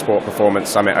Leaders Sport Performance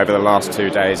Summit over the last 2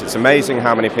 days, it's amazing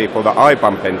how many people that I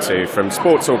bump into from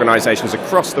sports organisations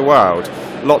across the world,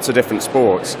 lots of different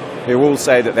sports, who all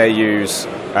say that they use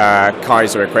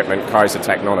Kaiser equipment, Kaiser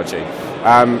technology,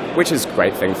 which is a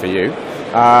great thing for you.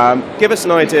 Give us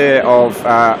an idea of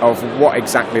what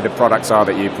exactly the products are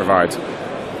that you provide.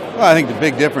 Well, I think the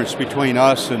big difference between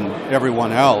us and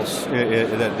everyone else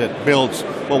that builds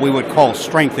what we would call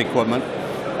strength equipment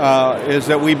is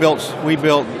that we built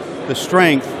the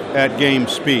strength at game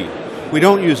speed. We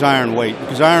don't use iron weight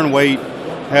because iron weight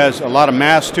has a lot of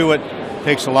mass to it,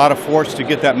 takes a lot of force to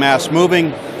get that mass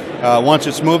moving. Once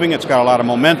it's moving, it's got a lot of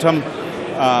momentum,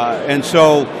 and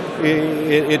so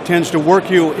it tends to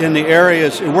work you in the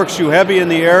areas, it works you heavy in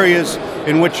the areas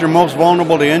in which you're most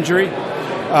vulnerable to injury,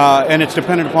 and it's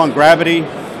dependent upon gravity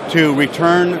to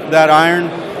return that iron,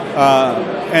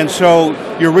 and so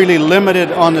you're really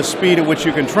limited on the speed at which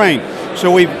you can train.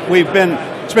 So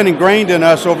it's been ingrained in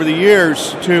us over the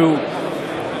years to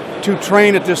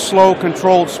train at this slow,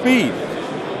 controlled speed.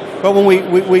 But when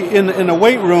we in the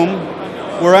weight room,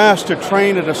 we're asked to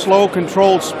train at a slow,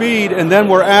 controlled speed, and then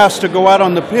we're asked to go out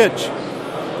on the pitch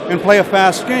and play a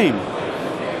fast game.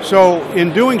 So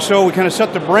in doing so, we kind of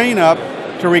set the brain up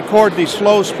to record these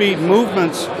slow speed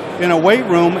movements in a weight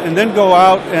room, and then go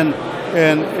out and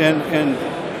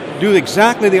do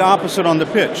exactly the opposite on the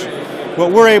pitch.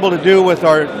 What we're able to do with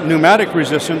our pneumatic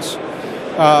resistance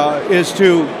is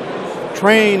to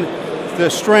train the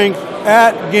strength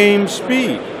at game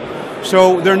speed.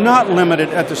 So they're not limited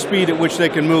at the speed at which they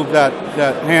can move that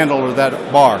handle or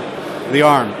that bar, the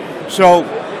arm. So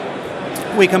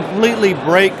we completely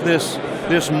break this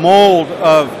mold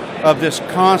of this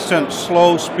constant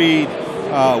slow speed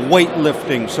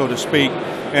weightlifting, so to speak,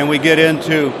 and we get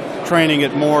into training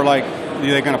it more like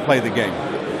they're going to play the game.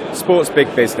 sport's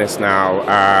big business now.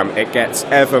 It gets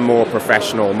ever more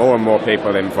professional, more and more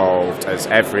people involved as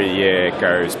every year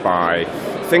goes by.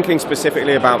 Thinking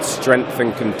specifically about strength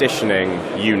and conditioning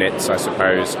units, I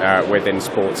suppose, within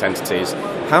sports entities,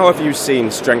 how have you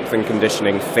seen strength and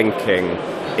conditioning thinking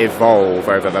evolve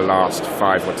over the last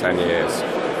 5 or 10 years?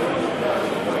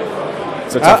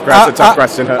 It's a tough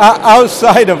question.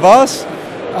 Outside of us,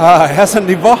 it hasn't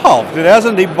evolved. It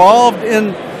hasn't evolved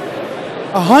in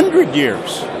 100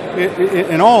 years.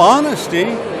 In all honesty,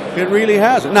 it really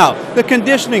hasn't. Now, the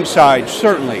conditioning side,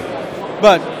 certainly.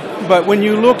 But when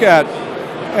you look at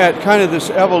kind of this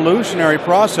evolutionary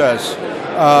process,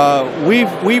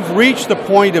 we've reached the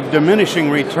point of diminishing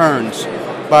returns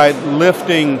by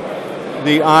lifting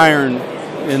the iron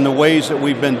in the ways that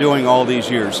we've been doing all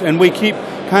these years. And we keep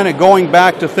kind of going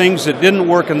back to things that didn't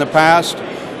work in the past.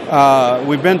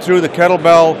 We've been through the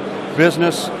kettlebell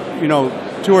business,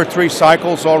 2 or 3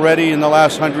 cycles already in the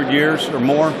last 100 years or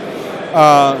more.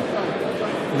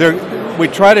 We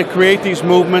try to create these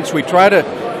movements. We try to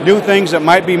do things that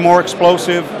might be more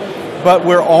explosive, but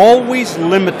we're always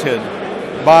limited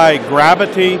by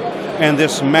gravity and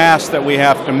this mass that we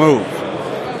have to move.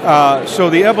 So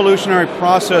the evolutionary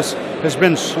process has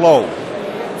been slow.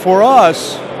 For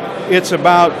us, it's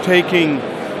about taking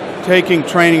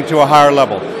training to a higher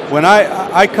level. When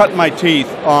I cut my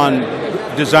teeth on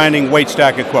designing weight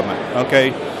stack equipment,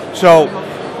 okay? So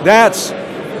that's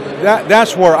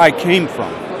where I came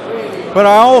from. But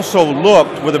I also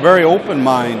looked with a very open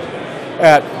mind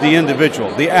at the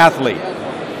individual, the athlete.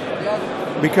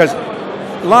 Because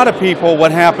a lot of people,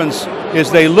 what happens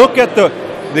is they look at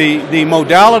the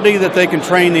modality that they can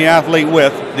train the athlete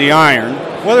with, the iron,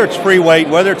 whether it's free weight,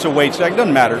 whether it's a weight stack,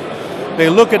 doesn't matter. They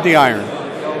look at the iron.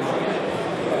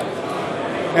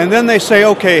 And then they say,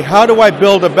 okay, how do I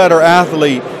build a better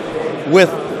athlete with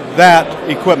that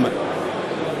equipment?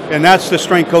 And that's the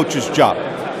strength coach's job.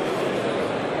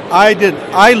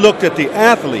 I looked at the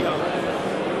athlete.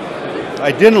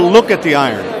 I didn't look at the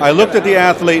iron. I looked at the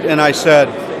athlete and I said,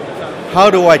 how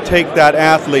do I take that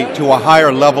athlete to a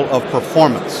higher level of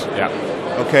performance? Yeah.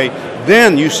 Okay.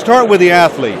 Then you start with the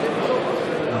athlete.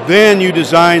 Then you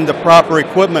design the proper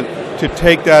equipment to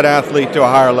take that athlete to a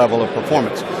higher level of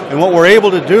performance. And what we're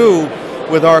able to do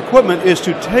with our equipment is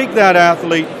to take that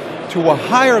athlete to a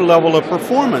higher level of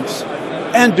performance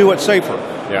and do it safer.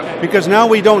 Yeah. Because now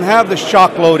we don't have the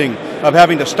shock loading of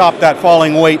having to stop that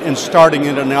falling weight and starting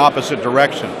it in the opposite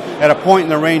direction at a point in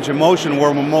the range of motion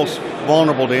where we're most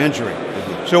vulnerable to injury.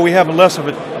 Mm-hmm. So we have less of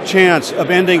a chance of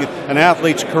ending an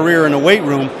athlete's career in a weight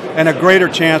room and a greater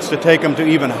chance to take them to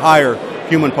even higher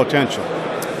human potential.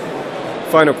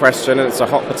 Final question, and it's a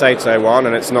hot potato one,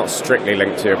 and it's not strictly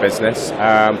linked to your business,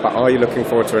 but are you looking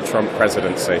forward to a Trump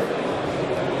presidency?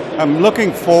 I'm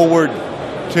looking forward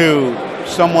to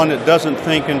someone that doesn't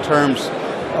think in terms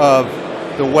of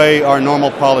the way our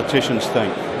normal politicians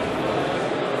think.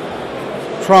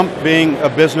 Trump being a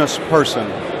business person,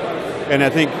 and I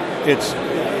think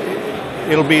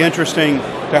it'll be interesting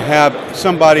to have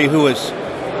somebody who is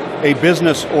a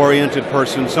business-oriented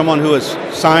person, someone who has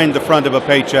signed the front of a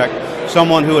paycheck,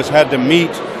 someone who has had to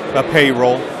meet a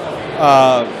payroll,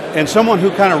 and someone who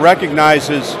kind of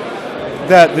recognizes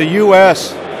that the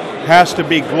U.S. has to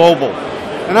be global.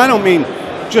 And I don't mean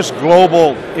just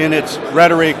global in its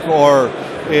rhetoric or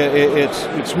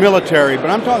its military,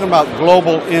 but I'm talking about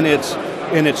global in its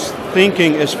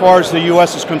thinking as far as the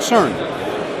U.S. is concerned.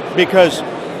 Because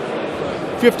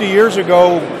 50 years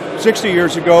ago, 60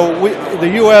 years ago, the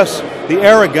U.S., the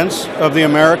arrogance of the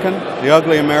American, the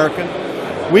ugly American,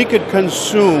 we could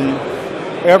consume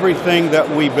everything that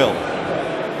we built.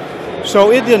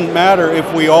 So it didn't matter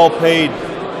if we all paid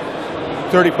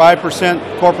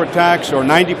 35% corporate tax or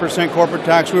 90% corporate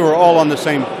tax. We were all on the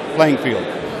same playing field.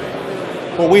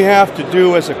 What we have to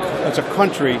do as a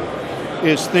country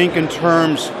is think in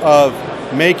terms of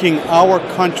making our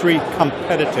country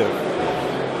competitive,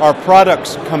 our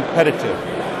products competitive.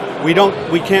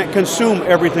 We can't consume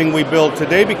everything we build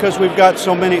today because we've got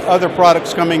so many other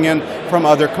products coming in from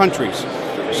other countries.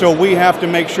 So we have to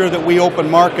make sure that we open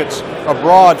markets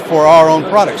abroad for our own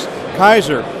products.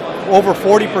 Kaiser, over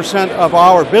 40% of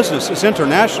our business is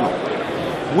international.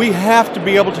 We have to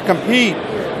be able to compete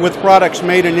with products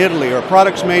made in Italy or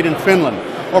products made in Finland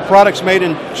or products made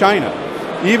in China.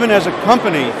 Even as a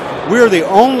company, we're the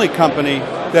only company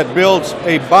that builds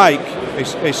a bike,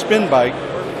 a spin bike,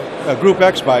 a Group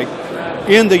X bike,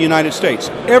 in the United States.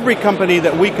 Every company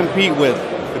that we compete with,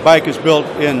 the bike is built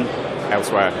in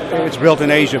elsewhere. It's built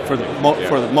in Asia for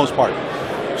the most part.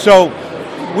 So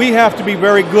we have to be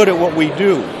very good at what we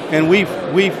do, and we've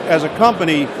as a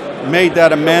company made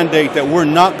that a mandate that we're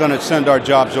not going to send our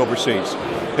jobs overseas,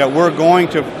 that we're going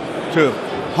to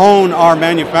hone our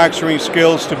manufacturing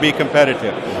skills to be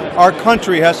competitive. Our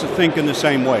country has to think in the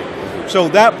same way. So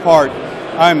that part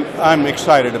I'm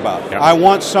excited about. Yep. I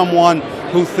want someone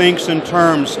who thinks in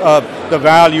terms of the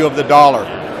value of the dollar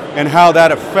and how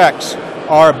that affects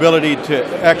our ability to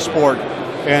export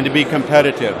and to be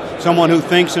competitive. Someone who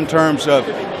thinks in terms of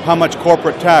how much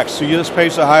corporate tax. So US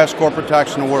pays the highest corporate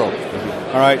tax in the world.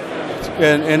 All right?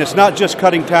 And it's not just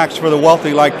cutting tax for the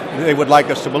wealthy like they would like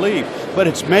us to believe, but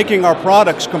it's making our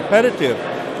products competitive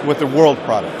with the world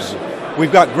products.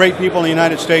 We've got great people in the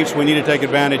United States. We need to take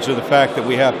advantage of the fact that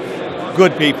we have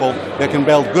good people that can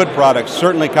build good products.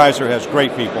 Certainly Kaiser has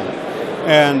great people,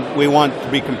 and we want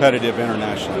to be competitive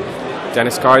internationally.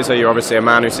 Dennis Kaiser, you're obviously a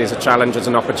man who sees a challenge as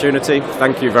an opportunity.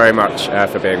 Thank you very much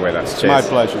for being with us. Cheers. My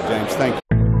pleasure, James. Thank you.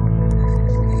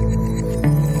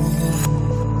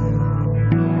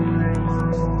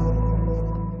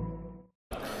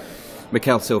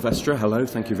 Mikael Silvestre, hello.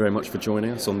 Thank you very much for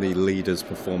joining us on the Leaders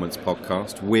Performance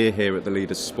Podcast. We're here at the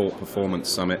Leaders Sport Performance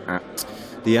Summit at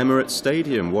the Emirates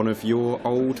Stadium, one of your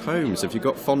old homes. Have you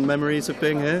got fond memories of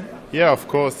being here? Yeah, of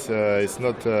course. It's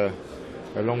not a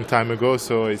long time ago,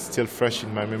 so it's still fresh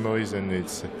in my memories, and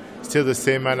it's still the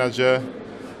same manager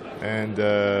and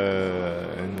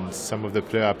some of the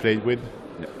players I played with.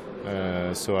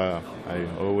 Yeah. So I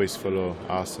always follow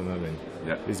Arsenal, and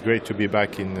it's great to be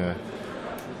back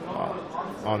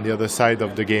on the other side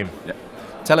of the game. Yeah.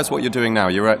 Tell us what you're doing now.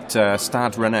 You're at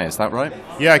Stade Rennais, is that right?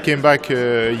 Yeah, I came back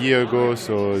a year ago,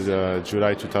 so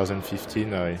July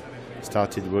 2015. I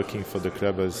started working for the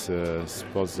club as a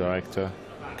sports director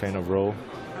kind of role.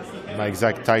 My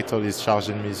exact title is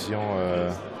chargé de mission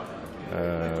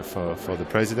for the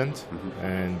president,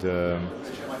 and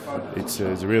it's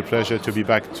a real pleasure to be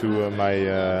back to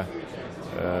my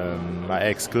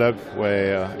ex-club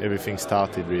where everything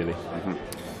started, really.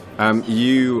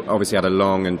 You obviously had a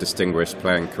long and distinguished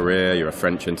playing career. You're a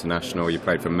French international. You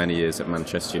played for many years at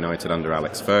Manchester United under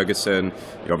Alex Ferguson.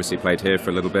 You obviously played here for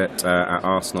a little bit at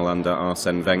Arsenal under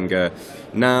Arsene Wenger.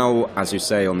 Now, as you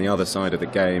say, on the other side of the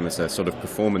game as a sort of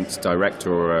performance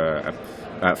director or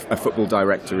a football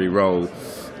directory role,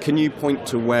 can you point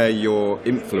to where your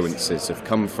influences have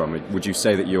come from? Would you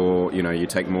say that you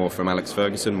take more from Alex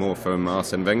Ferguson, more from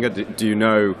Arsene Wenger? Do you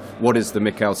know what is the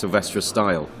Mikael Silvestre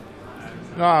style?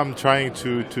 No, I'm trying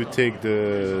to take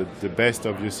the best,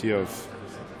 obviously, of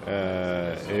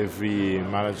every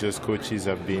manager's coaches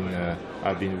I've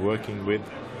been working with,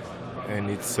 and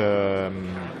it's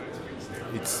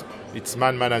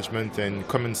man management and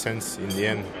common sense in the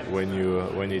end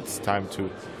when it's time to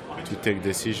take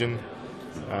decision.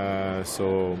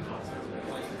 So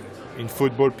in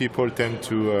football, people tend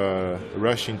to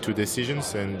rush into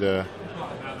decisions, and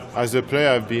as a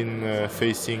player, I've been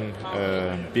facing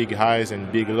big highs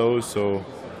and big lows, so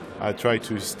I try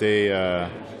to stay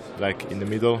in the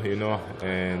middle,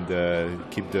 and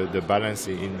keep the balance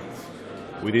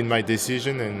within my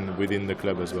decision and within the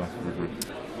club as well.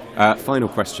 Final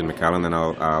question, Mikael, and then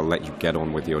I'll let you get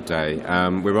on with your day.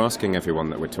 We're asking everyone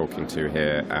that we're talking to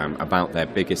here about their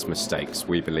biggest mistakes.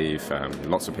 We believe,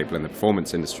 lots of people in the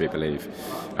performance industry believe,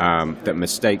 that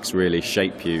mistakes really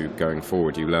shape you going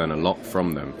forward. You learn a lot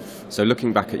from them. So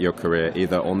looking back at your career,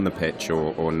 either on the pitch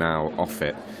or now off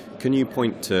it, can you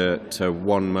point to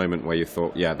one moment where you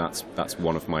thought, yeah, that's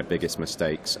one of my biggest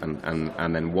mistakes,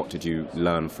 and then what did you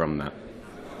learn from that?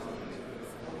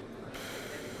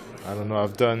 I don't know.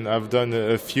 I've done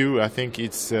a few. I think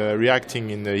it's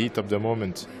reacting in the heat of the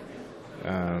moment,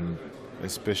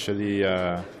 especially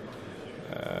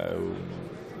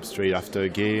straight after a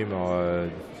game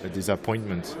or a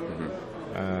disappointment.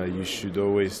 You should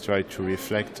always try to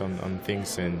reflect on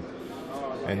things and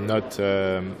not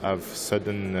have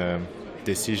sudden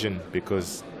decision,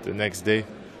 because the next day,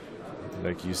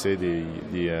 like you say,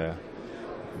 the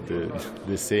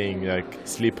saying, like,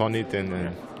 sleep on it,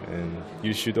 and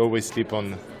you should always sleep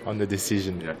on the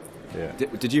decision. Yeah.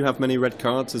 Did you have many red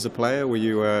cards as a player?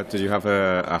 Did you have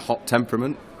a hot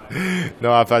temperament?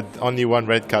 No, I've had only one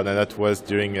red card, and that was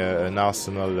during an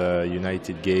Arsenal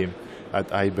United game at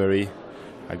Highbury.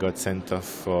 I got sent off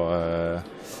for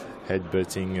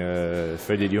headbutting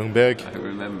Freddie Ljungberg. I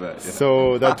remember. Yeah.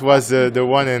 So that was the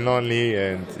one and only,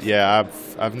 and yeah,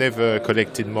 I've never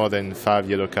collected more than 5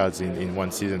 yellow cards in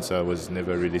one season, so I was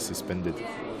never really suspended.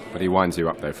 But he winds you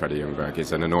up though, Freddie Ljungberg.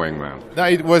 He's an annoying man. No,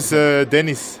 it was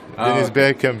Dennis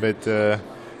Bergkamp, but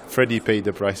Freddie paid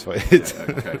the price for it. Yeah,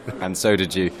 okay. And so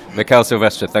did you. Mikael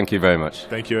Silvestre, thank you very much.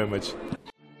 Thank you very much.